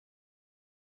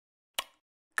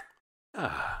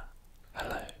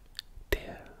Hello,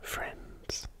 dear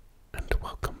friends, and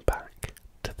welcome back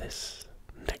to this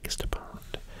next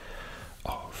part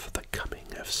of The Coming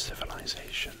of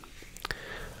Civilization,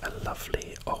 a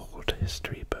lovely old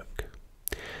history book.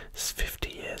 It's 50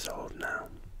 years old now,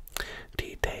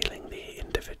 detailing the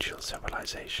individual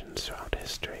civilizations throughout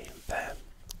history, their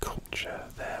culture,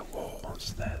 their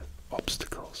wars, their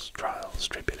obstacles, trials,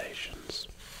 tribulations.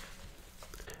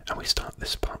 And we start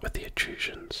this part with the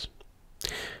Etruscans,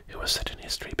 who were set in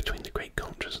history between the great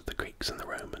cultures of the Greeks and the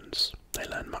Romans. They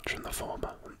learned much from the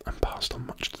former and passed on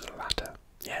much to the latter,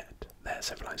 yet their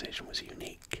civilization was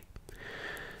unique.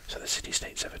 So the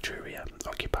city-states of Etruria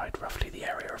occupied roughly the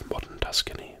area of modern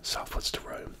Tuscany, southwards to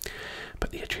Rome, but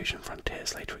the Etruscan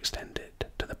frontiers later extended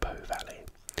to the Po Valley.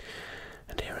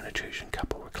 And here an Etruscan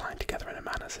couple reclined together in a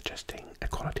manner suggesting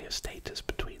equality of status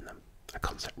between them, a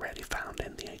concept rarely found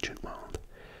in the ancient world.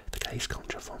 The case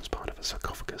culture forms part of a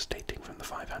sarcophagus dating from the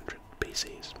 500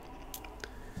 BCs.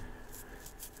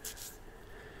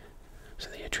 So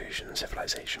the Etruscan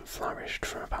civilization flourished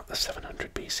from about the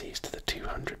 700 BCs to the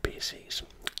 200 BCs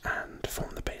and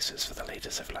formed the basis for the later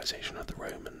civilization of the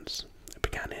Romans. It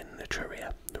began in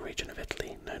Etruria, the region of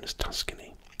Italy known as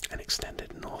Tuscany, and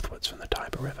extended northwards from the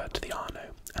Tiber River to the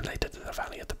Arno, and later to the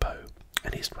valley of the Po,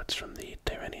 and eastwards from the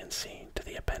Tyrrhenian Sea to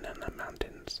the Apennine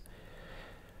Mountains.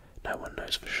 No one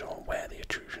knows for sure where the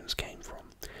Etruscans came from.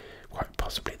 Quite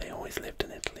possibly they always lived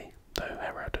in Italy, though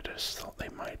Herodotus thought they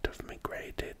might have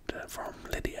migrated from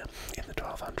Lydia in the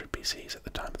 1200 BCs at the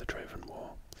time of the Trojan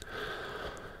War.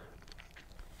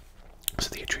 So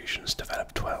the Etruscans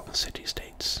developed 12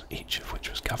 city-states, each of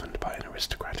which was governed by an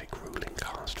aristocratic ruling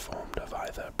caste formed of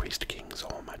either priest-kings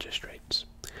or magistrates.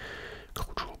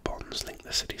 Cultural bonds linked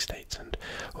the city-states, and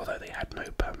although they had no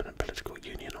permanent political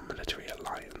union or military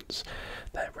alliance,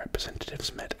 their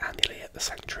representatives met annually at the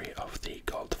sanctuary of the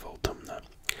god Voltumna,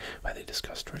 where they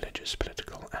discussed religious,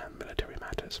 political, and military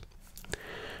matters.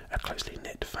 A closely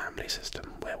knit family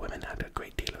system, where women had a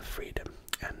great deal of freedom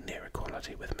and near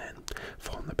equality with men,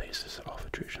 formed the basis of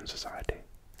Etruscan society.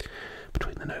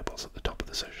 Between the nobles at the top of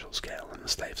the social scale and the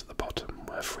slaves at the bottom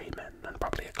were free men, and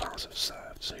probably a class of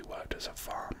serfs who worked as a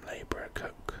farm labourer,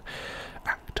 cook,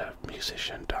 actor,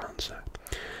 musician, dancer.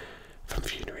 From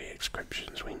funerary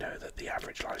inscriptions we know that the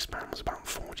average lifespan was about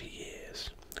 40 years,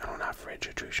 and on average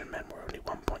Etruscan men were only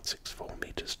 1.64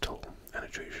 metres tall, and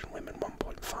Etruscan women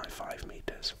 1.55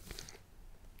 metres.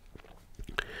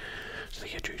 So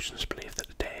the Etruscans believed that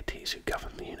the deities who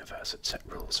governed the universe had set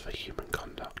rules for human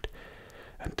conduct,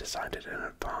 and decided in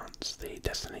advance the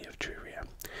destiny of Etruria.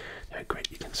 They were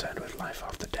greatly concerned with life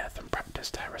after death and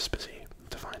practiced haruspicy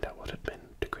to find out what had been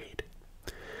decreed.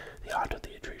 The art of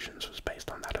the Etruscans was based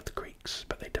on that of the Greeks,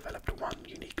 but they developed one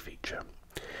unique feature.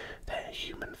 Their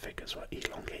human figures were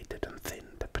elongated and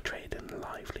thinned, portrayed in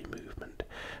lively movement,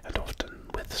 and often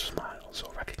with smiles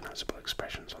or recognizable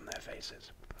expressions on their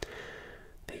faces.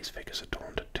 These figures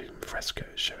adorned tomb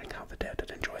frescoes showing how the dead had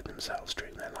enjoyed themselves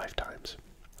during their lifetimes.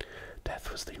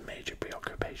 Death was the major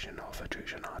preoccupation of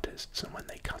Etruscan artists, and when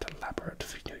they cut elaborate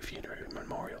funerary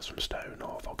memorials from stone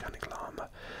or volcanic lava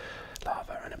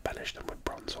and embellished them with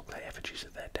bronze or clay effigies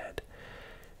of their dead.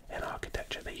 In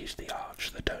architecture they used the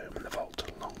arch, the dome, and the vault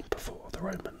long before the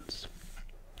Romans.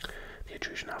 The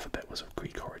Etruscan alphabet was of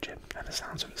Greek origin, and the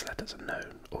sounds of its letters are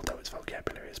known, although its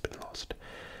vocabulary has been lost.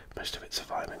 Most of its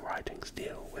surviving writings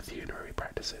deal with funerary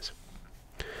practices.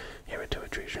 Here are two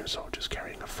Etruscan soldiers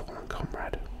carrying a fallen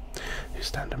comrade, who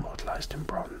stand immortalized in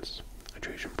bronze.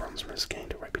 Etruscan bronzesmiths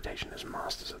gained a reputation as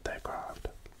masters of their craft.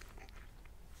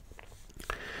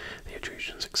 The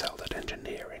Etruscans excelled at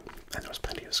engineering, and there was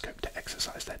plenty of scope to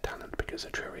exercise their talent because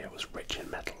Etruria was rich in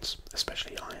metals,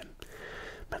 especially iron.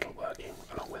 Metalworking,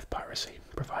 along with piracy,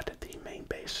 provided the main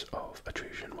base of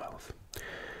Etruscan wealth.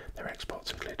 Their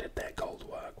exports included their gold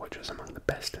work, which was among the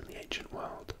best in the ancient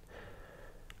world.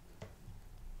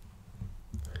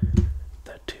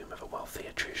 The tomb of a wealthy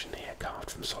Etruscan here,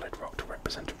 carved from solid rock to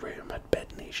represent a room, had bed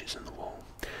niches in the wall.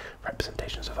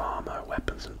 Representations of armour,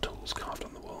 weapons and tools carved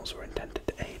on the walls were intended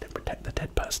to aid and protect the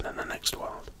dead person in the next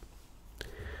world.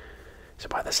 So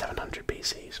by the 700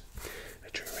 BCs,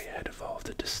 Etruria had evolved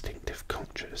a distinctive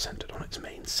culture centred on its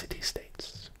main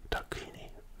city-states, Tarquini,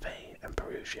 Veii and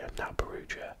Perugia, now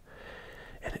Perugia.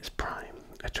 In its prime,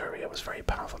 Etruria was very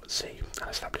powerful at sea and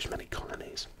established many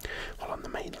colonies, while on the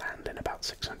mainland in about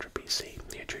 600 BC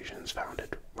the Etruscans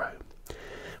founded Rome.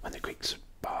 When the Greeks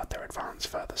barred their advance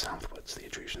further southwards, the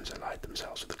Etruscans allied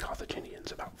themselves with the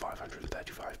Carthaginians about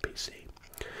 535 BC.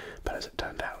 But as it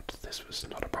turned out, this was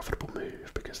not a profitable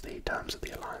move because the terms of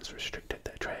the alliance restricted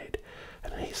their trade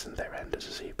and hastened their end as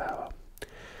a sea power.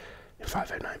 In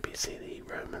 509 BC, the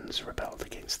Romans rebelled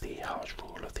against the harsh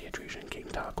rule of the Etruscan king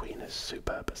Tarquinius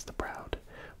Superbus the Proud.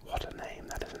 What a name,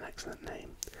 that is an excellent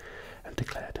name. And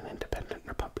declared an independent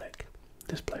republic.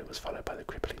 This blow was followed by the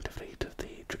crippling defeat of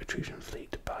the Etruscan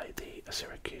fleet by the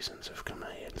Syracusans of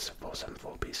Cumae in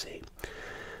 474 BC,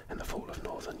 and the fall of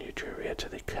northern Etruria to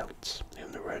the Celts,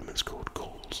 whom the Romans called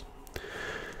Gauls.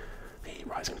 The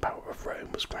rising power of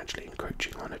Rome was gradually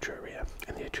encroaching on Etruria,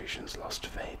 and the Etruscans lost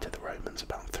faith to the Romans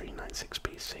about 396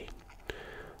 BC.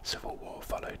 Civil war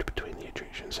followed between the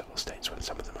Etruscan civil states when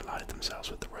some of them allied themselves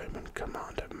with the Roman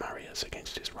commander Marius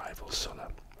against his rival Sulla.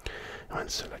 And when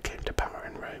Sulla came to power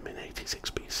in Rome in 86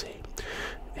 BC,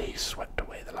 he swept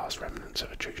away the last remnants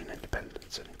of Etruscan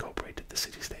independence and incorporated the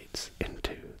city-states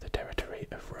into the territory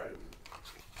of Rome.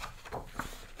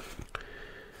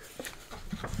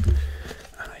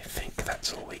 And I think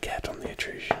that's all we get on the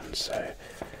Etruscans, so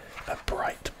a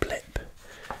bright blip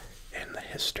in the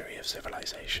history of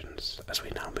civilizations as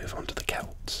we now move on to the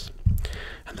Celts.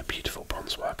 And the beautiful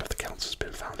bronze work of the Celts has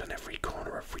been found in every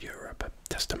corner of Europe, a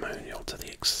testimonial to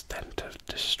the extent of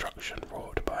destruction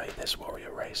wrought by this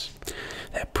warrior race.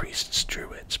 Their priests,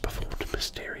 druids, performed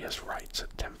mysterious rites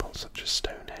at temples such as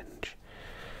Stonehenge.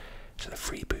 So the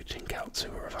freebooting Celts,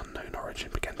 who were of unknown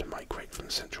origin, began to migrate from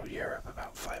Central Europe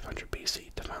about 500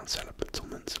 BC to found settlements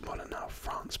in modern now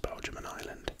France, Belgium and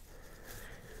Ireland.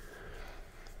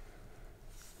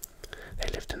 They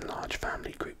lived in large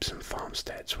family groups and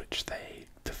farmsteads which they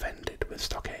defended with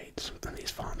stockades, and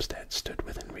these farmsteads stood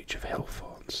within reach of hill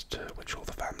forts to which all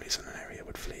the families in an area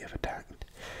would flee if attacked.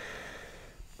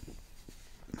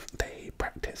 They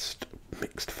practiced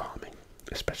mixed farming,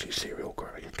 especially cereal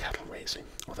growing and cattle raising,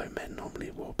 although men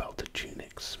normally wore belted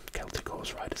tunics. Celtic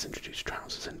horse riders introduced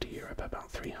trousers into Europe about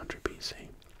 300 BC.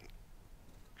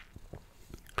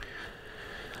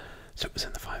 So it was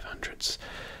in the 500s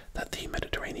that the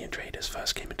Mediterranean traders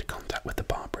first came into contact with the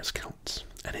barbarous Celts,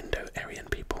 an Indo-Aryan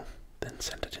people, then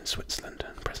centred in Switzerland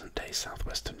and present-day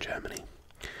southwestern Germany.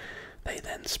 They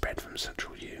then spread from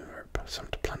Central Europe, some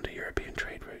to plunder European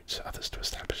trade routes, others to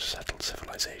establish a settled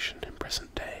civilization in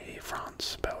present-day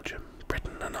France, Belgium,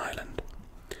 Britain and Ireland.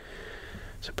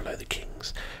 So below the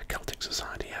kings, Celtic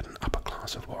society had an upper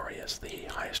class of warriors, the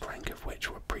highest rank of which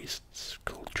were priests,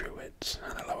 called druids,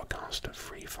 and a lower caste of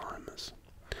free farmers.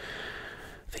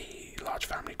 The large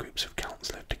family groups of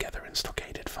Celts lived together in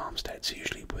stockaded farmsteads,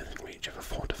 usually within reach of a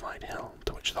fortified hill,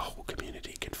 to which the whole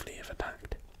community could flee if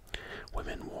attacked.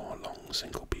 Women wore long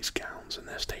single-piece gowns, and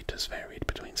their status varied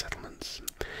between settlements.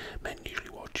 Men usually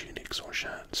wore tunics or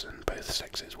shirts, and both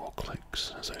sexes wore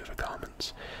cloaks as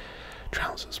overgarments.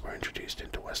 Trousers were introduced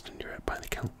into Western Europe by the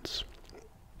Celts.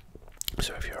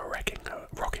 So if you're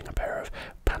rocking a pair of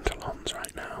pantaloons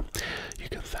right now, you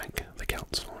can thank the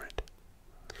Celts for it.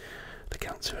 The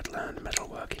Celts, who had learned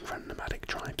metalworking from nomadic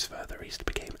tribes further east,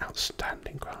 became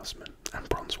outstanding craftsmen, and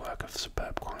bronze work of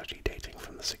superb quality dating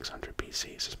from the 600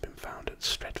 BCs has been found at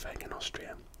Stredveg in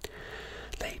Austria.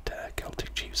 Later,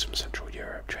 Celtic chiefs from Central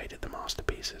Europe traded the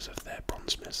masterpieces of their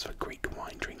bronzesmiths for Greek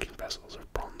wine-drinking vessels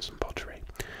of bronze and pottery.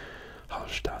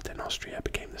 Hallstatt in Austria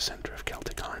became the centre of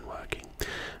Celtic ironworking,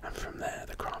 and from there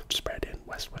the craft spread in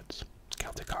westwards.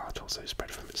 Celtic art also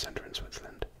spread from its centre in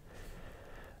Switzerland.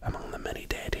 Among the many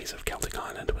deities of Celtic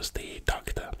Ireland was the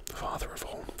Dagda, father of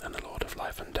all, and the lord of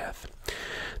life and death.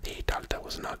 The Dagda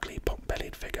was an ugly,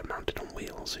 pot-bellied figure mounted on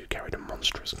wheels who carried a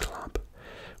monstrous club.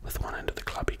 With one end of the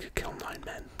club he could kill 9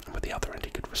 men, and with the other end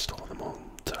he could restore them all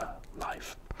to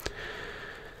life.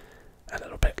 A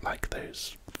little bit like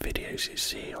those videos you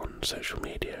see on social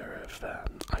media of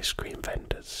ice cream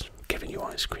vendors giving you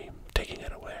ice cream, taking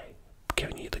it away,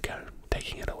 giving you the cone,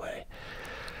 taking it away,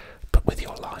 but with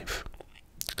your life.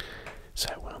 So,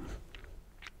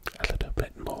 a little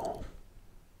bit more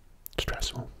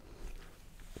stressful.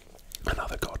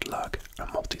 Another god, Lug, a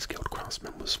multi-skilled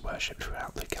craftsman, was worshipped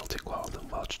throughout the Celtic world, and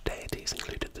Welsh deities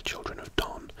included the children of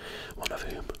Don, one of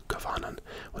whom, Govannon,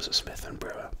 was a smith and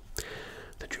brewer.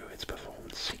 The Druids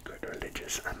performed secret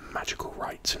religious and magical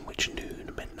rites in which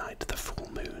noon, midnight, the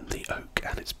full moon, the oak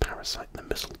and its parasite, the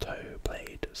mistletoe,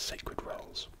 played sacred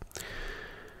roles.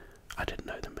 I didn't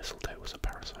know the mistletoe was a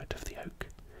parasite of the oak.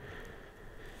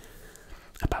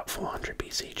 About 400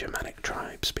 BC, Germanic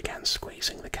tribes began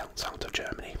squeezing the Celts out of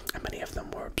Germany, and many of them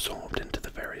were absorbed into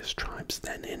the various tribes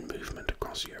then in movement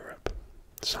across Europe.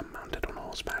 Some mounted on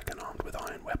horseback and armed with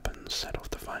iron weapons set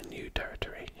off to find new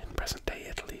territory in present-day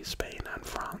Italy, Spain and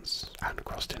France, and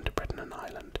crossed into Britain and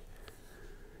Ireland.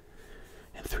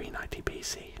 In 390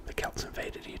 BC, the Celts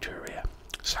invaded Etruria,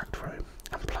 sacked Rome,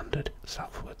 and plundered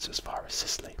southwards as far as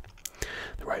Sicily.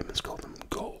 The Romans called them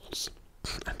Gauls,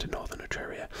 and to northern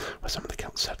Etruria, where some of the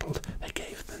Celts settled, they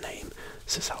gave the name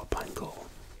Cisalpine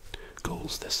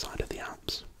Gauls this side of the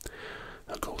Alps.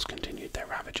 The Gauls continued their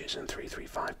ravages in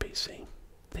 335 BC.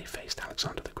 They faced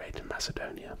Alexander the Great in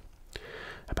Macedonia.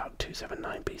 About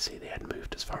 279 BC they had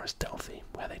moved as far as Delphi,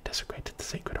 where they desecrated the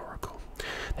sacred oracle.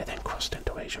 They then crossed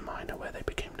into Asia Minor, where they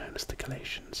became known as the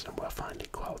Galatians, and were finally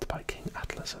quelled by King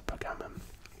Attalus of Pergamum.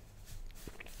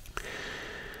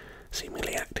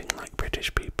 Seemingly acting like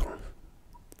British people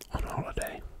on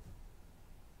holiday.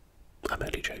 I'm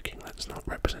only joking, that's not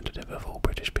representative of all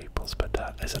British peoples, but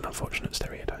it's an unfortunate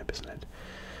stereotype, isn't it?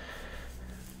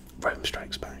 Rome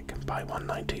strikes back. By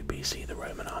 192 BC, the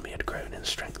Roman army had grown in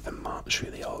strength and marched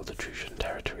through the old Etruscan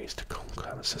territories to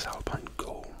conquer the Cisalpine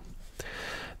Gaul.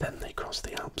 Then they crossed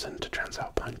the Alps into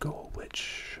Transalpine Gaul,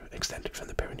 which extended from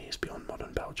the Pyrenees beyond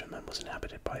modern Belgium and was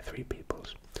inhabited by three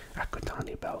peoples,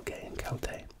 Aquitani, Belgae and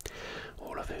Celtae,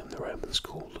 all of whom the Romans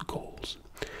called the Gauls.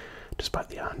 Despite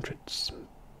the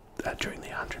during the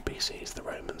 100 BCs, the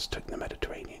Romans took the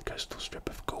Mediterranean coastal strip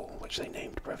of Gaul, which they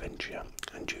named Provincia,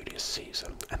 and Julius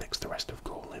Caesar annexed the rest of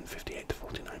Gaul in 58 to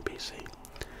 49 BC.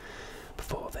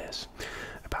 Before this,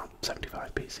 about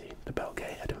 75 BC, the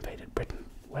Belgae had invaded Britain,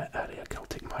 where earlier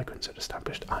Celtic migrants had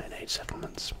established Iron Age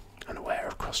settlements. Unaware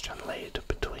of cross-channel aid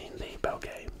between the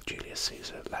Belgae, Julius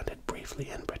Caesar landed briefly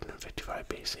in Britain in 55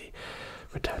 BC,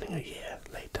 returning a year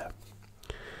later.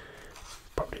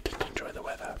 Probably didn't enjoy the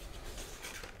weather.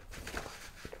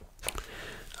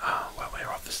 Well, we're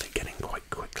obviously getting quite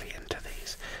quickly into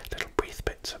these little brief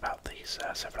bits about these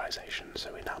civilizations,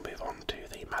 so we now move on to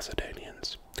the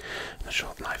Macedonians. The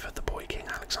short life of the boy king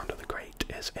Alexander the Great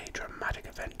is a dramatic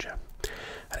adventure.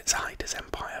 At its height, his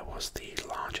empire was the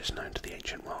largest known to the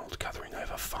ancient world, covering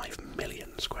over 5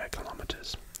 million square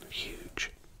kilometers.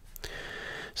 Huge.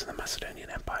 So the Macedonian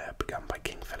Empire, begun by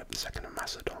King Philip II of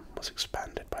Macedon, was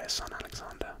expanded by his son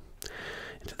Alexander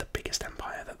into the biggest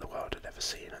empire that the world had ever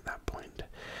seen at that point.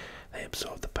 They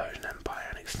absorbed the Persian Empire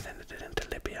and extended it into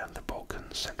Libya, the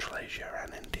Balkans, Central Asia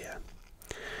and India.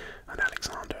 And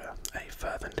Alexander, a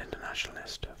fervent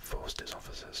internationalist, forced his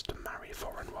officers to marry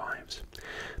foreign wives.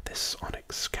 This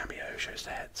onyx cameo shows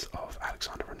the heads of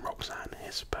Alexander and Roxanne,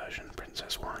 his Persian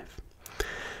princess wife.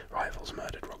 Rivals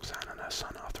murdered Roxanne and her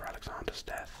son after Alexander's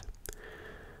death.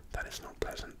 That is not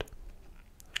pleasant.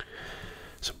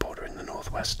 So bordering the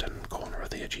northwestern corner of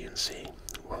the Aegean Sea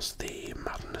was the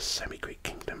mountainous semi-Greek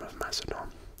kingdom of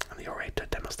Macedon, and the orator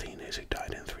Demosthenes, who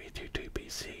died in 322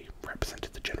 BC,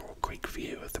 represented the general Greek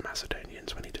view of the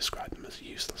Macedonians when he described them as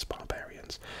useless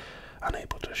barbarians,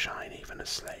 unable to shine even as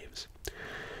slaves.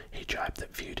 He jibed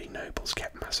that feuding nobles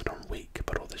kept Macedon weak,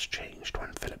 but all this changed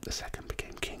when Philip II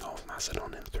became king of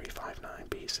Macedon in 359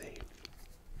 BC.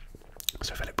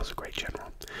 So Philip was a great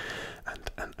general and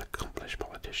an accomplished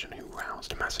politician who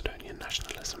roused Macedonian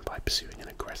nationalism by pursuing an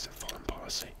aggressive foreign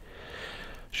policy.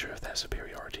 Sure of their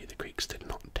superiority, the Greeks did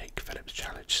not take Philip's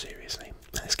challenge seriously,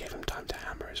 and this gave him time to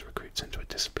hammer his recruits into a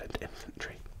disciplined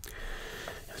infantry.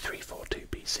 In 342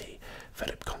 BC,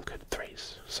 Philip conquered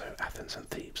Thrace, so Athens and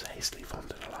Thebes hastily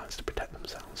formed an alliance to protect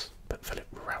themselves, but Philip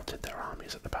routed their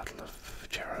armies at the Battle of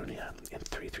Chaeronea in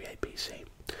 338 BC.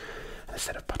 And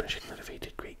instead of punishing the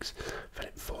defeated Greeks,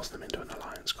 Philip forced them into an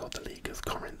alliance called the League of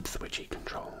Corinth, which he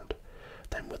controlled.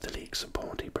 Then, with the League's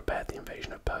support, he prepared the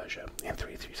invasion of Persia in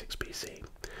 336 BC.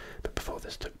 But before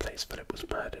this took place, Philip was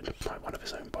murdered by one of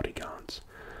his own bodyguards.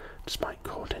 Despite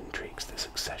court intrigues, the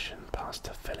succession passed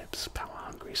to Philip's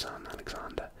power-hungry son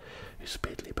Alexander, who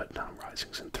speedily put down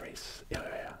risings in Thrace,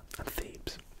 Illyria, and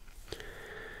Thebes.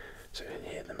 So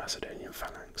here the Macedonian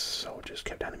phalanx soldiers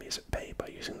kept enemies at bay by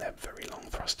using their very long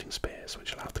thrusting spears,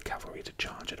 which allowed the cavalry to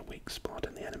charge at a weak spot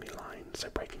in the enemy line, so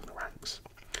breaking the ranks.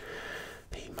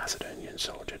 The Macedonian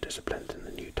soldier, disciplined in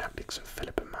the new tactics of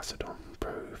Philip and Macedon,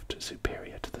 proved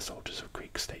superior to the soldiers of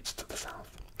Greek states to the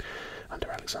south. Under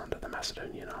Alexander, the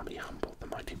Macedonian army humbled the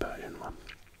mighty Persian one.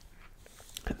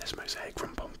 And this mosaic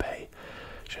from Pompeii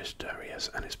shows Darius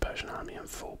and his Persian army in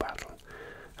full battle.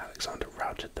 Alexander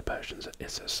routed the Persians at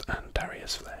Issus, and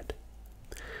Darius fled.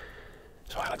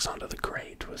 So Alexander the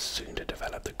Great was soon to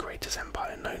develop the greatest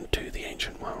empire known to the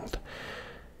ancient world.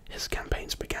 His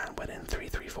campaigns began when in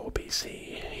 334 BC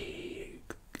he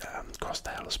crossed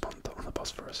the Hellespont on the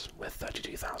Bosphorus with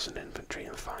 32,000 infantry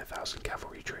and 5,000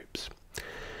 cavalry troops.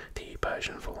 The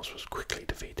Persian force was quickly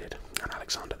defeated, and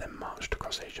Alexander then marched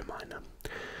across Asia Minor.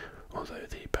 Although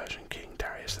the Persian king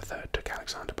Darius III took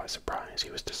Alexander by surprise, he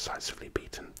was decisively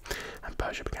beaten, and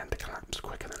Persia began to collapse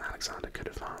quicker than Alexander could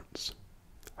advance.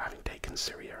 Having taken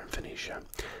Syria and Phoenicia,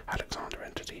 Alexander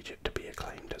entered Egypt to be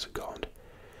acclaimed as a god,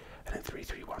 and in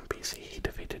 331 BC he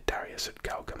defeated Darius at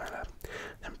Gaugamela,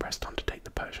 then pressed on to take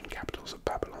the Persian capitals of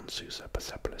Babylon, Susa,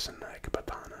 Persepolis and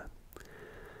Ecbatana.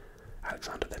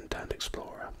 Alexander then turned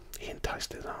explorer. He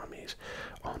enticed his armies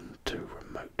on to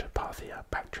remote Parthia,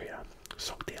 Bactria,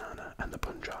 Sogdiana, and the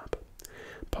Punjab.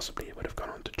 Possibly he would have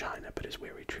gone on to China, but his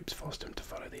weary troops forced him to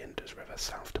follow the Indus River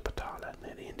south to Patala,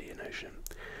 near the Indian Ocean.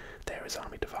 There his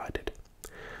army divided.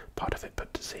 Part of it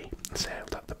put to sea and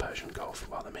sailed up the Persian Gulf,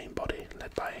 while the main body,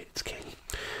 led by its king,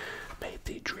 made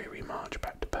the dreary march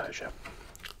back to Persia.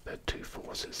 The two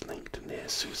forces linked near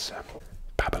Susa.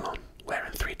 Babylon, where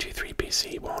in 323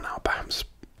 BC, worn out perhaps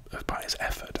by his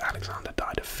effort, Alexander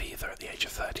died of fever at the age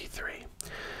of 33.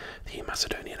 The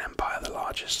Macedonian Empire, the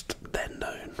largest then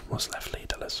known, was left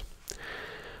leaderless.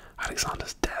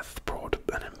 Alexander's death brought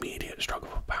an immediate struggle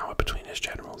for power between his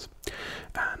generals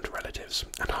and relatives,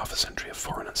 and half a century of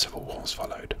foreign and civil wars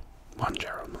followed. One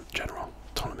general,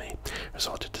 Ptolemy,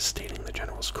 resorted to stealing the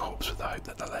general's corpse with the hope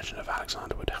that the legend of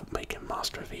Alexander would help make him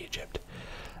master of Egypt.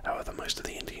 However, most of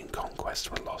the Indian conquests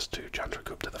were lost to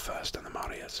Chandragupta I and the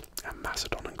Mauryas, and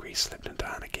Macedon and Greece slipped into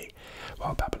anarchy,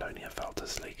 while Babylonia fell to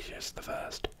Civilisation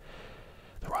I.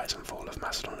 The rise and fall of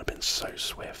Macedon had been so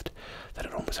swift that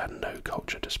it almost had no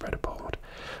culture to spread abroad,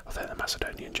 although the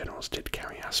Macedonian generals did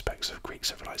carry aspects of Greek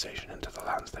civilization into the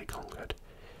lands they conquered.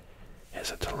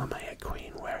 Here's a Ptolemaic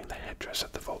queen wearing the headdress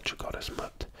of the vulture goddess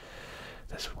Mut.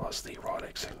 This was the royal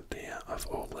insignia of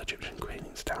all Egyptian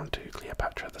queens down to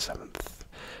Cleopatra VII,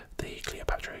 the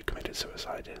Cleopatra who committed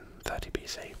suicide in 30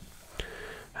 BC,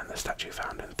 and the statue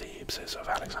found in Thebes is of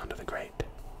Alexander the Great.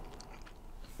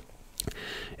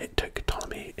 It took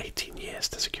Ptolemy 18 years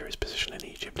to secure his position in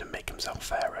Egypt and make himself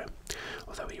pharaoh,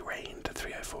 although he reigned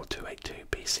 304-282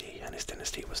 BC and his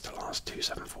dynasty was to last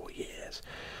 274 years.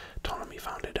 Ptolemy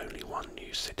founded only one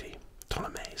new city,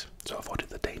 Ptolemais, so avoided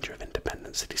the danger of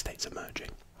independent city-states emerging.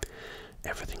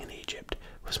 Everything in Egypt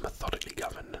was methodically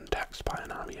governed and taxed by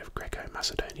an army of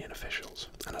Greco-Macedonian officials,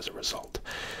 and as a result,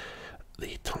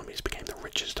 the Ptolemies became the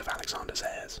richest of Alexander's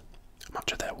heirs.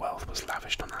 Much of their wealth was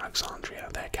lavished on Alexandria,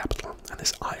 their capital, and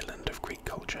this island of Greek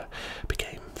culture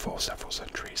became, for several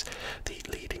centuries, the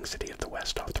leading city of the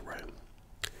West after Rome.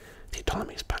 The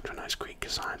Ptolemies patronized Greek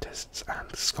scientists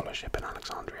and scholarship in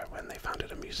Alexandria when they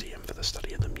founded a museum for the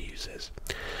study of the Muses,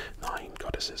 9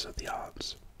 goddesses of the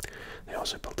arts. They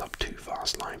also built up 2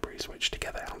 vast libraries which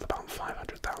together held about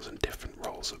 500,000 different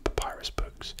rolls of papyrus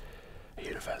books. A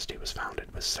university was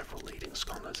founded with several leading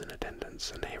scholars in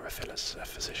attendance, and Herophilus, a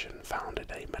physician,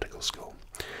 founded a medical school.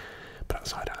 But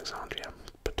outside Alexandria,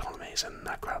 Ptolemais and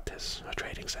Naucratis, a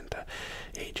trading centre,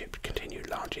 Egypt continued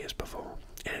largely as before.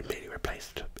 It had merely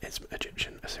replaced its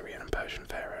Egyptian, Assyrian and Persian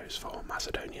pharaohs for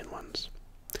Macedonian ones.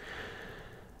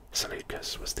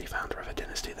 Seleucus was the founder of a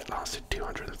dynasty that lasted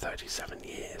 237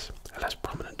 years. A less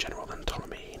prominent general than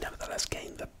Ptolemy, he nevertheless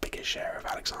gained the biggest share of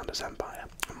Alexander's empire,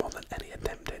 and more than any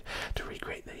attempted to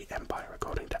recreate the empire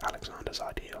according to Alexander's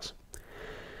ideals.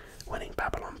 Winning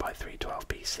Babylon by 312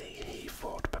 BC, he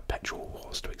fought perpetual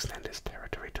wars to extend his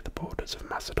territory to the borders of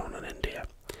Macedon and India.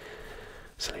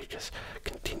 Seleucus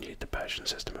continued the Persian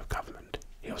system of government.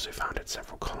 He also founded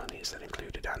several colonies that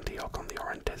included Antioch on the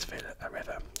Orontes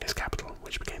River, his capital,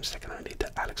 which became second only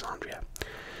to Alexandria.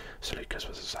 Seleucus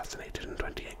was assassinated in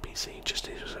 28 BC, just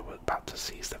as he was about to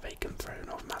seize the vacant throne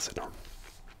of Macedon.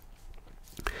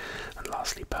 And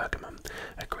lastly, Pergamum,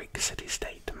 a Greek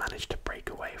city-state, managed to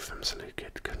break away from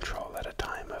Seleucid control at a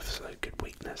time of Seleucid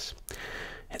weakness.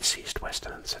 It seized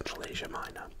Western and Central Asia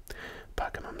Minor.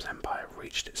 Pergamum's empire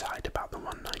reached its height about the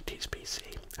 190s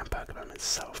BC, and Pergamum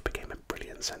itself became a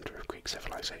brilliant centre of Greek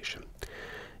civilization.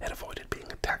 It avoided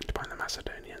being attacked by the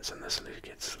Macedonians and the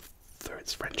Seleucids through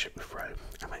its friendship with Rome,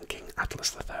 and when King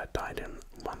Attalus III died in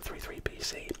 133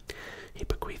 BC, he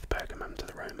bequeathed Pergamum to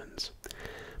the Romans.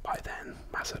 By then,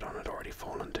 Macedon had already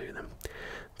fallen to them.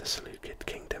 The Seleucid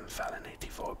kingdom fell in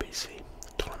 84 BC,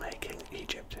 Ptolemy king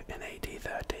Egypt in AD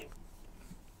 30.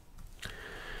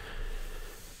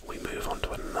 We move on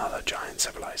to another giant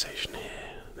civilization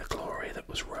here, the glory that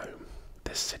was Rome.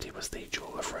 This city was the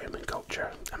jewel of Roman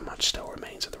culture, and much still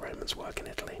remains of the Romans' work in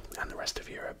Italy and the rest of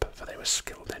Europe, for they were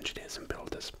skilled engineers and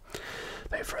builders.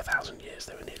 Though for 1,000 years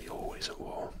they were nearly always at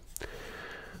war.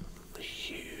 The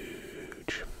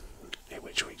huge,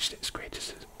 which reached its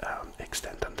greatest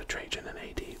extent under Trajan in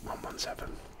AD 117.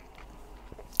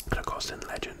 And of course, in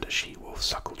legend, a she-wolf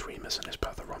suckled Remus and his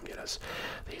brother Romulus,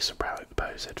 the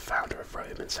supposed founder of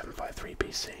Rome in 753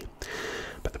 BC.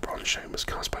 But the bronze stone was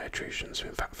cast by Etruscans, who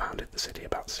in fact founded the city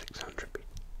about 600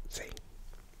 BC.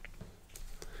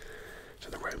 So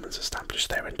the Romans established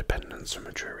their independence from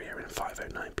Etruria in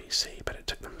 509 BC, but it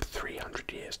took them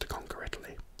 300 years to conquer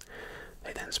Italy.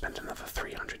 They then spent another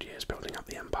 300 years building up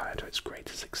the empire to its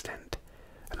greatest extent,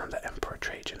 and under Emperor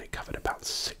Trajan it covered about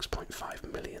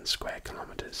 6.5 million square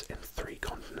kilometres in 3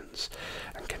 continents,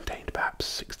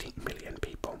 perhaps 16 million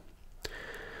people.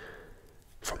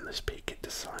 From this peak it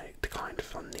declined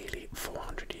for nearly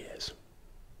 400 years.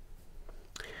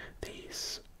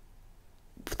 These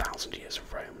 1,000 years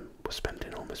of Rome were spent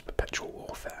in almost perpetual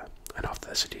warfare, and after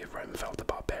the city of Rome fell to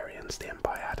barbarians, the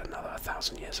empire had another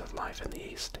 1,000 years of life in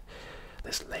the east.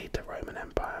 This later Roman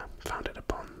Empire, founded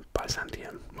upon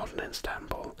Byzantium, modern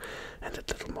Istanbul, ended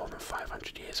little more than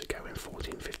 500 years ago in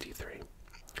 1453.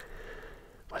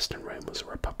 Western Rome was a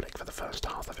republic for the first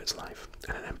half of its life,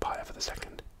 and an empire for the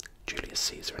second. Julius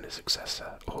Caesar and his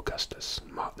successor, Augustus,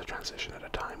 marked the transition at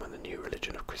a time when the new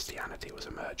religion of Christianity was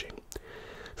emerging.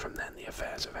 From then, the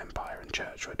affairs of empire and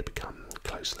church were to become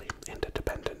closely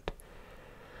interdependent.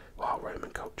 While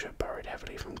Roman culture borrowed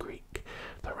heavily from Greek,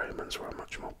 the Romans were a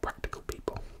much more practical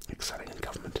people, excelling in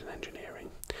government and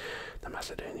engineering. The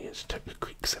Macedonians took the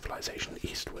Greek civilization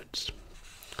eastwards.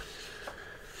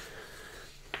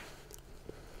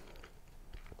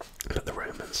 But the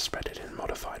Romans spread it in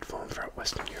modified form throughout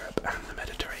Western Europe and the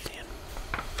Mediterranean.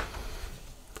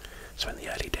 So in the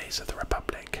early days of the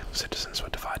Republic, citizens were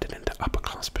divided into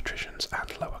upper-class patricians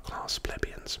and lower-class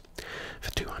plebeians.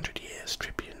 For 200 years,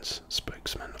 tribunes,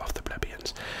 spokesmen of the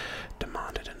plebeians,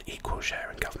 demanded an equal share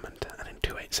in government, and in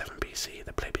 287 BC,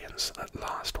 the plebeians at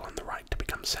last won the right to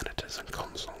become senators and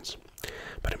consuls.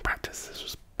 But in practice, this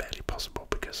was barely possible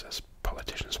because as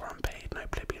politicians were unpaid, no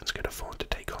plebeians could afford to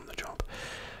take on the job,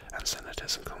 and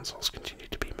senators and consuls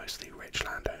continued to be mostly rich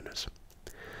landowners.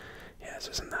 Yes,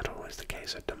 isn't that always the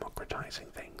case of democratizing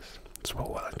things? It's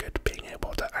all well and good being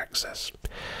able to access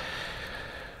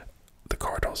the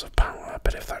corridors of power,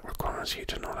 but if that requires you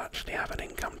to not actually have an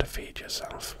income to feed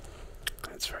yourself,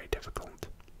 it's very difficult.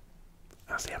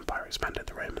 As the empire expanded,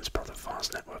 the Romans built a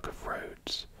vast network of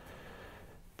roads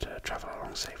to travel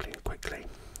along safely and quickly,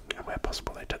 and where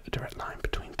possible they took the direct line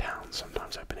between towns,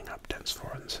 sometimes opening up dense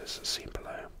forests as seen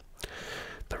below.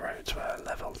 The roads were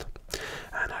levelled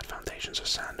and had foundations of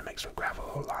sand mixed with gravel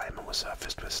or lime and were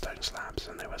surfaced with stone slabs,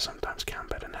 and they were sometimes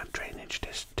cambered and had drainage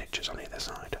ditches on either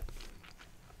side.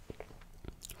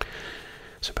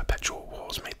 So perpetual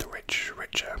wars made the rich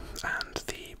richer and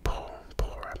the poor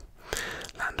poorer.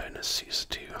 Landowners used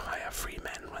to hire free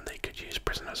men when they could use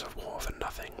prisoners of war for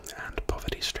nothing, and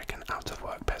poverty-stricken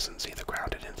out-of-work peasants either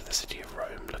crowded into the city of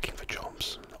Rome looking for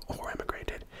jobs or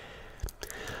emigrated.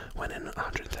 When in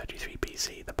 133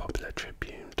 BC the popular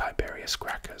tribune Tiberius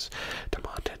Gracchus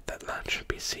demanded that land should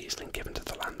be seized and given to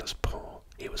the landless poor,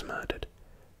 he was murdered.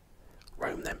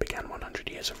 Rome then began 100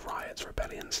 years of riots,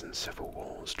 rebellions, and civil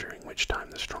wars, during which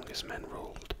time the strongest men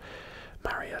ruled.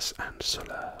 Marius and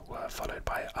Sulla were followed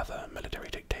by other military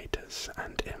dictators,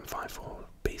 and in 54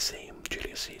 BC,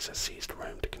 Julius Caesar seized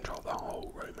Rome to control the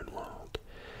whole Roman world.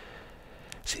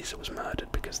 Caesar was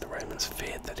murdered because the Romans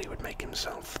feared that he would make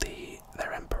himself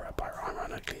their emperor.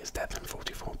 Ironically, his death in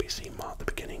 44 BC marked the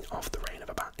beginning of the reign of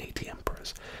about 80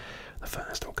 emperors. The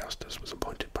first, Augustus, was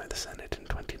appointed by the Senate in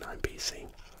 29 BC.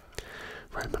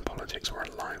 Roman politics were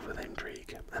alive with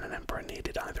intrigue, and an emperor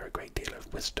needed either a great deal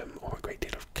of wisdom or a great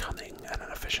deal of cunning and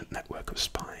an efficient network of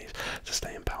spies to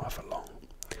stay in power for long.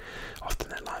 Often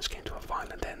their lives came to a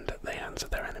violent end at the hands of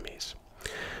their enemies,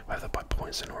 whether by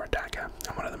poison or a dagger,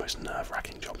 and one of the most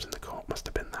nerve-wracking jobs in the court must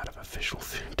have been that of official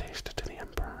food taster to the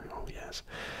emperor. Oh yes.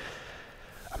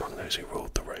 Among those who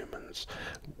ruled the Romans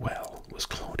well was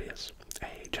Claudius,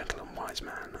 a gentle and wise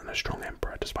man and a strong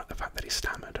emperor despite the fact that he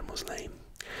stammered and was lame.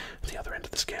 At the other end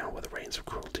of the scale were the reigns of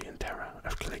cruelty and terror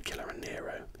of Caligula and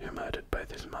Nero, who murdered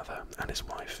both his mother and his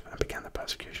wife and began the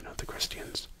persecution of the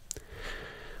Christians.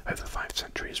 Over 5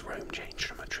 centuries, Rome changed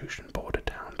from a Etruscan border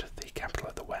town to the capital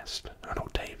of the West, and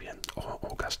Octavian, or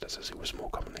Augustus as he was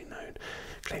more commonly known,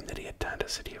 claimed that he had turned a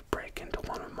city of brick into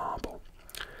one of marble.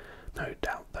 No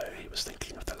doubt, though, he was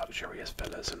thinking of the luxurious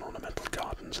villas and ornamental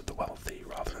gardens of the wealthy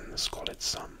rather than the squalid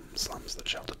slums that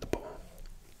sheltered the poor.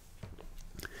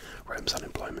 Rome's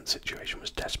unemployment situation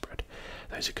was desperate.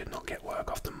 Those who could not get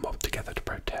work often mobbed together to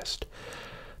protest.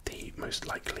 The most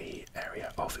likely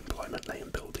area of employment lay in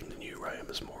building the new Rome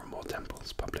as more and more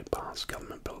temples, public baths,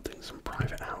 government buildings and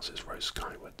private houses rose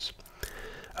skywards.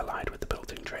 Allied with the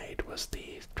building trade was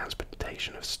the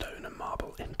transportation of stone and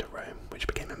marble into Rome, which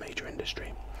became a major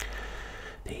industry.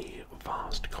 The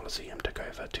vast Colosseum took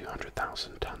over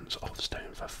 200,000 tons of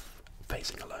stone for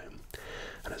facing alone,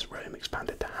 and as Rome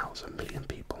expanded to house 1 million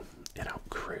people, it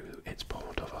outgrew its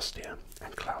port of Ostia,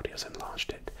 and Claudius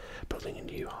enlarged it, building a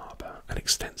new harbour and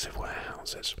extensive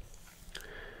warehouses.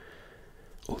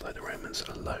 Although the Romans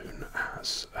alone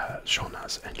shone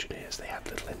as engineers, they had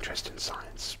little interest in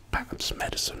science. Perhaps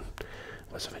medicine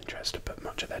was of interest, but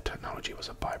much of their technology was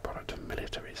a byproduct of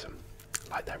militarism,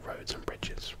 like their roads and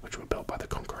bridges, which were built by the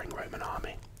conquering Roman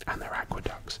army, and their aqueducts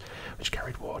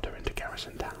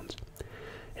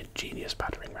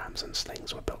javelins and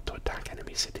slings were built to attack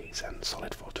enemy cities, and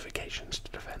solid fortifications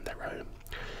to defend their own.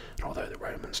 And although the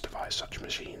Romans devised such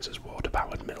machines as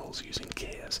water-powered mills using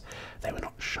gears, they were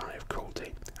not shy of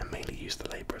cruelty, and mainly used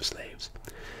the labour of slaves.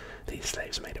 These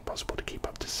slaves made it possible to keep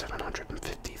up to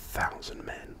 750,000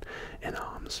 men in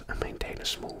arms and maintain a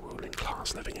small ruling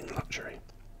class living in luxury.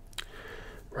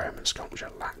 Roman sculpture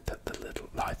lacked the little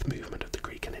lithe movement of the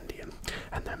Greek and Indian,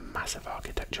 and their massive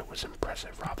architecture was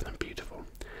impressive rather than beautiful.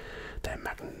 Their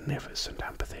magnificent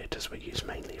amphitheatres were used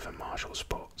mainly for martial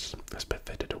sports, as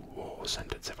befitted a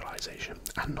war-centred civilization,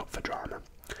 and not for drama.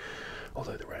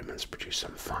 Although the Romans produced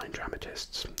some fine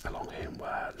dramatists, among whom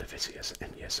were Livisius,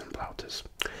 Ennius, and Plautus,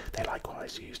 they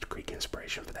likewise used Greek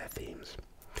inspiration for their themes.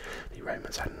 The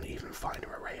Romans had an even finer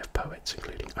array of poets,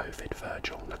 including Ovid,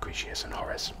 Virgil, Lucretius, and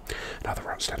Horace, and other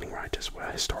outstanding writers were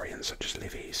historians such as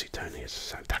Livy,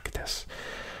 Suetonius, Tacitus,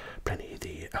 Pliny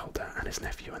the Elder, and his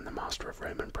nephew and the master of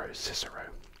Roman prose,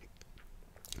 Cicero.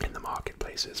 In the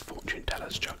marketplaces,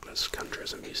 fortune-tellers, jugglers,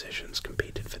 conjurers, and musicians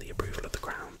competed for the approval of the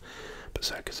crown, but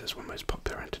circuses were the most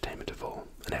popular entertainment of all,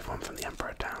 and everyone from the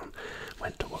emperor down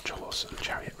went to watch horse and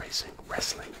chariot racing,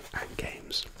 wrestling, and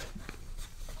games.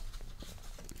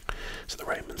 So the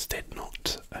Romans did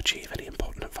not achieve any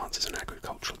important advances in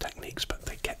agricultural techniques, but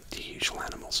they kept the usual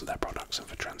animals for their products and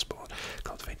for transport,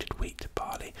 cultivated wheat,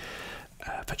 barley,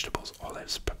 vegetables,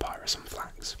 olives, papyrus, and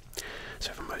flax.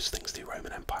 So for most things the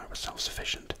Roman Empire was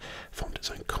self-sufficient, formed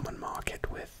its own common market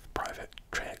with private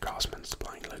craftsmen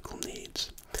supplying local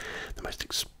needs. The most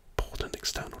important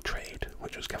external trade,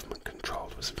 which was government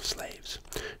controlled, was of slaves,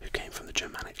 who came from the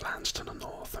Germanic lands to the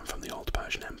north and from the old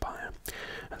Persian Empire,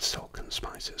 and silk and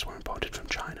spices were imported from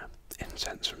China,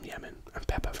 incense from Yemen, and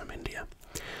pepper from India.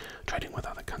 Trading with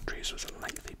other countries was a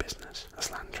lengthy business,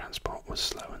 as land transport was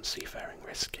slow and seafaring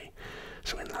risky,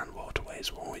 so inland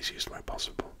waterways were always used where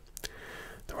possible.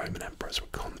 The Roman emperors were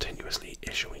continuously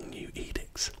issuing new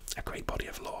edicts. A great body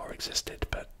of law existed,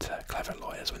 but clever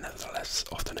lawyers were nevertheless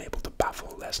often able to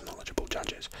baffle less knowledgeable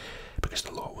judges, because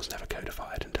the law was never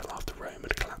codified until after Rome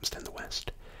had collapsed in the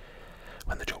west,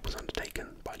 when the job was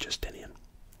undertaken by Justinian.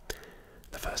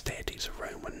 The first deities of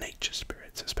Rome were nature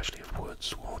spirits, especially of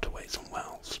woods, waterways, and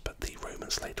wells, but the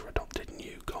Romans later adopted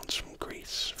new gods from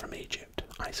Greece, from Egypt,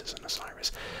 Isis and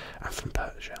Osiris, and from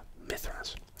Persia,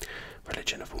 Mithras.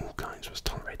 Religion of all kinds was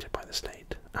tolerated by the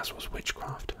state, as was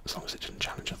witchcraft, as long as it didn't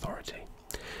challenge authority.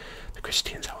 The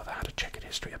Christians, however, had a checkered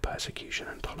history of persecution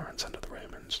and intolerance under the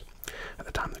Romans. At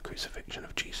the time of the crucifixion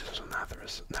of Jesus of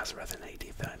Nazareth in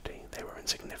AD 30, they were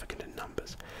insignificant in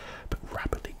numbers, but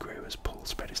rapidly grew as Paul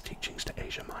spread his teachings to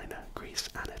Asia Minor, Greece,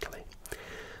 and Italy.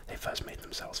 They first made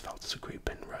themselves felt as a group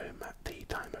in Rome at the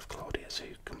time of Claudius,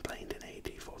 who complained in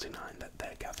AD 49 that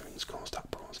their gatherings caused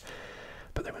uproars,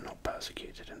 but they were not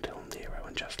persecuted until Nero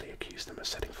unjustly accused them of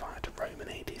setting fire to Rome in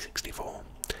AD 64.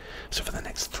 So for the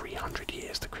next 300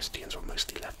 years the Christians were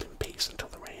mostly left in peace until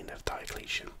the reign of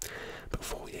Diocletian, but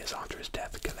 4 years after his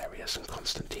death Galerius and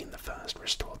Constantine I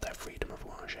restored their freedom of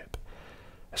worship.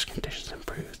 As conditions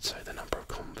improved, so the number of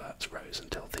converts rose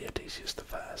until Theodosius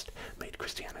I made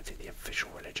Christianity the official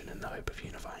religion in the hope of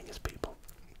unifying his people.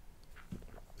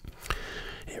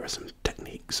 Here are some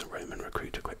techniques a Roman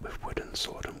recruit equipped with wooden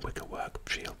sword and wickerwork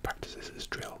shield practices his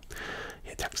drill.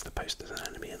 He attacks the post as an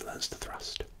enemy and learns to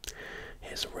thrust.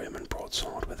 Here's a Roman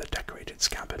broadsword with a decorated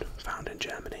scabbard, found in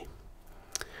Germany.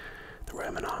 The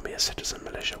Roman army as citizen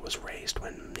militia was raised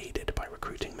when needed by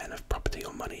recruiting men of property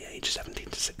or money aged 17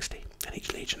 to 60, and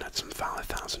each legion had some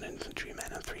 5,000 infantrymen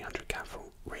and 300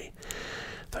 cavalry.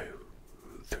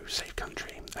 Through safe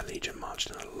country, a legion marched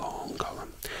in a long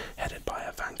column, headed by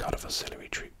a vanguard of auxiliary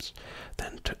troops,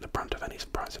 then took the brunt of any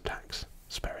surprise attacks,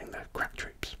 sparing the crack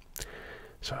troops.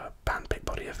 So a band-picked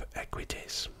body of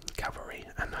equites, cavalry,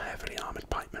 and heavily armoured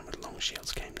pikemen with long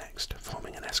shields came next,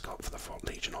 forming an escort for the Fourth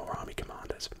Legion or army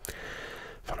commanders.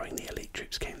 Following the elite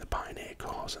troops came the pioneer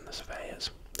corps and the surveyors.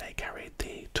 They carried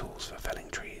the tools for felling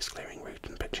trees, clearing route,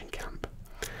 and pitching camp.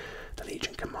 The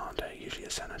legion commander, usually a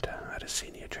senator, had a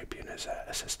senior tribune as an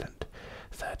assistant.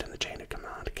 Third in the chain of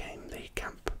command came the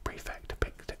camp prefect,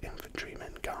 picked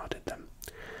infantrymen guarded them.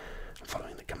 And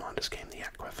following the commanders came the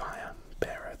aquifire,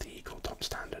 bearer of the eagle top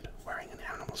standard, wearing an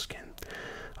animal skin.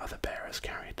 Other bearers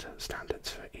carried standards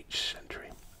for each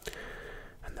century.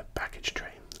 And the baggage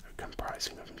train,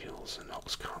 comprising of mules and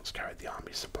ox carts, carried the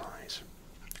army's supplies.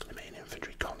 The main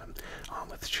infantry column,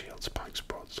 armed with shields, pikes,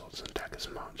 broadswords, and daggers,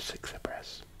 marched 6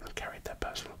 abreast and carried their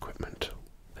personal equipment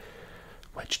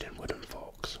wedged in wooden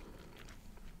forks.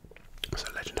 So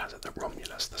legend has it that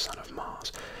Romulus, the son of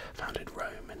Mars, founded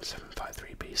Rome in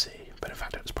 753 BC, but in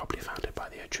fact it was probably founded by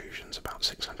the Etruscans about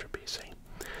 600 BC.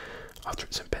 After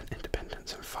its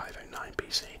independence in 509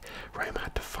 BC, Rome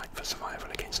had to fight for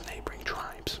survival against neighbouring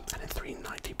tribes, and in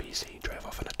 390 BC drove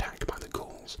off an attack by the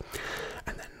Gauls,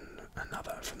 and then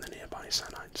another from the nearby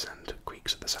Samnites and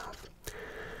Greeks at the south.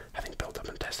 Having built up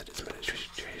and tested its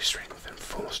military strength and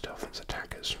forced off its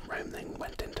attackers, Rome then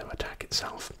went into attack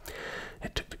itself.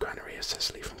 It took the granary of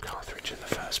Sicily from Carthage in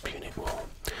the First Punic War,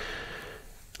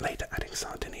 later adding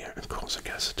Sardinia and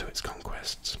Corsica to its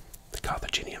conquests. The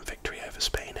Carthaginian victory over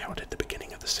Spain heralded the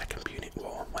beginning of the Second Punic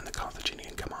War, when the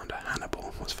Carthaginian commander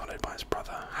Hannibal was followed by his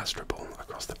brother Hasdrubal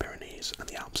across the Pyrenees and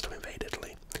the Alps to invade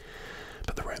Italy.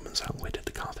 But the Romans outwitted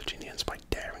the Carthaginians by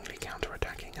daringly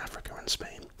counter-attacking Africa and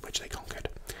Spain, which they conquered.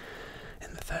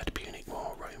 In the Third Punic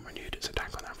War, Rome renewed its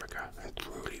attack on Africa and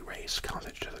cruelly razed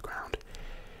Carthage to the ground.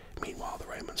 Meanwhile, the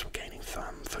Romans were gaining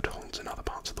firm footholds in other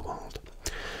parts of the world.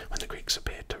 When the Greeks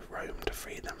appeared to Rome to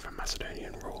free them from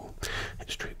Macedonian rule,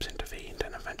 its troops intervened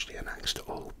and eventually annexed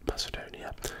all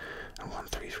Macedonia, and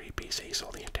 133 BC saw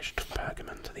the addition of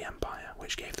Pergamon to the empire,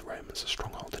 which gave the Romans a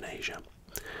stronghold in Asia.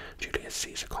 Julius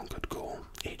Caesar conquered Gaul.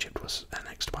 Egypt was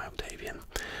annexed by Octavian,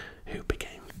 who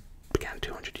began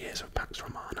 200 years of Pax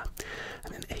Romana,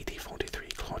 and in AD 43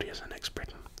 Claudius annexed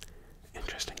Britain.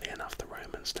 Interestingly enough, the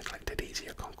Romans neglected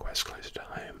easier conquests closer to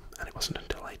home, and it wasn't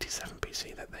until 87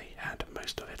 BC that they had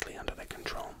most of Italy under their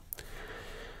control.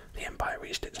 The empire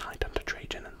reached its height under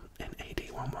Trajan in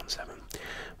AD 117,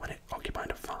 when it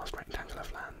occupied a vast rectangle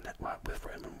of land networked with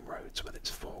Roman roads with its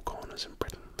four corners in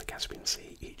Britain, the Caspian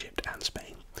Sea, Egypt and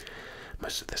Spain.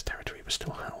 Most of this territory was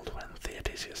still held when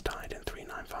Theodosius died in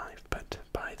 395, but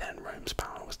by then Rome's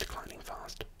power was declining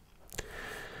fast.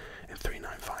 In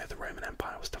 395, the Roman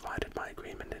Empire was divided by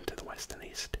agreement into the West and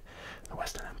East. The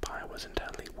Western Empire was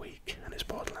internally weak, and its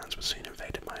borderlands were soon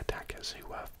invaded by attackers who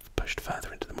were pushed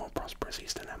further into the more prosperous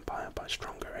Eastern Empire by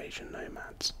stronger Asian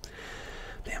nomads.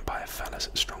 The empire fell as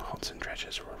its strongholds and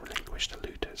treasures were relinquished to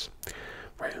looters.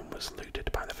 Rome was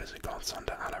looted by the Visigoths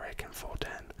under Alaric in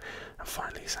 410, and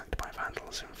finally sacked by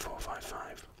Vandals in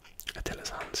 455. Attila's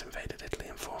Huns invaded Italy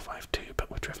in 452, but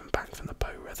were driven back from the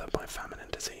Po River by famine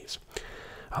and disease.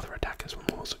 Other attackers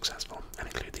were more successful, and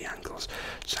include the Angles,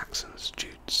 Saxons,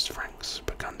 Jutes, Franks,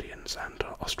 Burgundians, and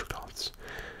Ostrogoths.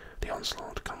 The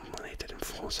onslaught culminated in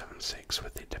 476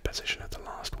 with the deposition of the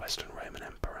last Western Roman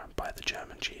Emperor by the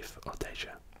German chief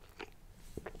Odoacer.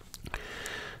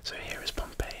 So here is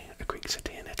Pompeii, a Greek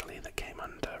city in Italy that came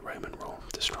under Roman rule,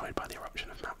 destroyed by the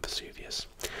eruption of Mount Vesuvius.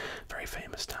 Very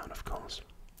famous town, of course.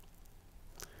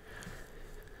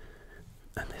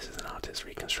 And this is an artist's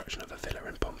reconstruction of a villa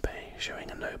in Pompeii, showing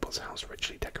a noble's house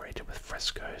richly decorated with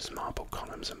frescoes, marble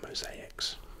columns and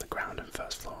mosaics. The ground and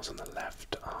first floors on the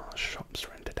left are shops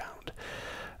rented out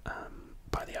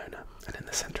by the owner, and in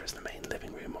the centre is the main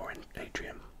living room or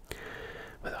atrium,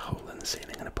 with a hole in the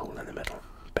ceiling and a pool in the middle.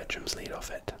 Bedrooms lead off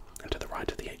it, and to the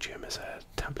right of the atrium is a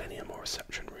tablinum or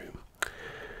reception room.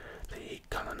 The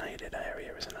colonnaded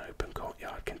area is an open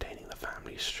courtyard containing the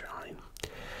family's shrine.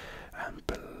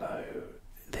 Below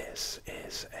this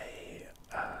is a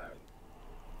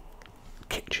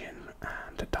kitchen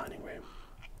and a dining room.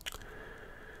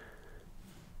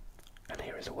 And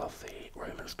here is a wealthy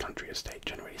Roman country estate,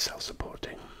 generally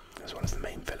self-supporting. As well as the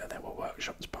main villa, there were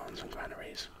workshops, barns and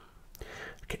granaries,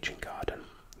 a kitchen garden,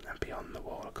 and beyond the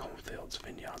wall are cornfields,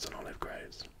 vineyards and olive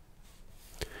groves.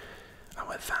 And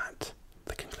with that,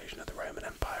 the conclusion of the Roman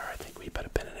Empire, I think we put a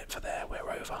pin in it for there.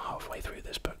 We're over halfway through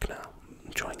this book now.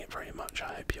 Enjoying it very much,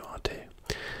 I hope you are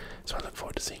too. So I look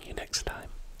forward to seeing you next time.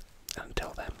 And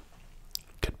until then,